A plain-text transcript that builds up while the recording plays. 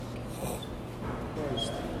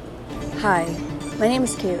Hi, my name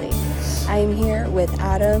is Kaylee. I am here with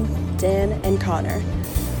Adam, Dan, and Connor.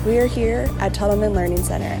 We are here at Tuttleman Learning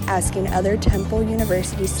Center asking other Temple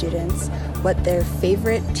University students what their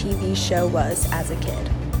favorite TV show was as a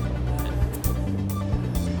kid.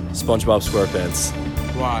 SpongeBob SquarePants.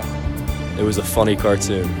 Why? It was a funny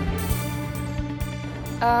cartoon.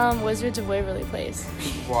 Wizards of Waverly Place.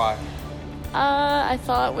 Why? I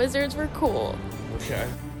thought wizards were cool. Okay.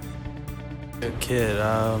 Kid,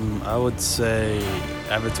 I would say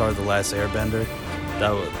Avatar: The Last Airbender.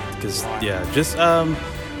 That would, cause yeah, just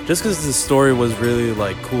cause the story was really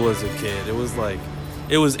like cool as a kid. It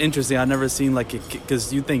was interesting. I've never seen like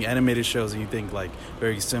cause you think animated shows and you think like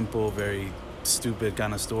very simple, very stupid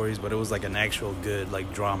kind of stories, but it was like an actual good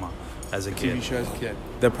like drama as a kid. TV show as a kid.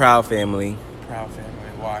 The Proud Family, Proud Family.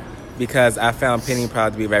 Why? because I found Penny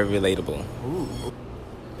Proud to be very relatable. Ooh.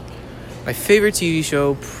 My favorite TV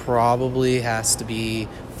show probably has to be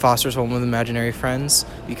Foster's Home with Imaginary Friends,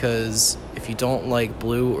 because if you don't like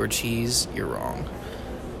blue or cheese, you're wrong.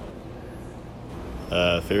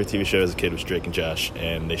 Favorite TV show as a kid was Drake and Josh,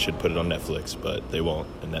 and they should put it on Netflix, but they won't,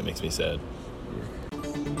 and that makes me sad.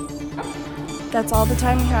 That's all the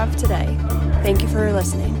time we have today. Thank you for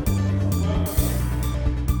listening.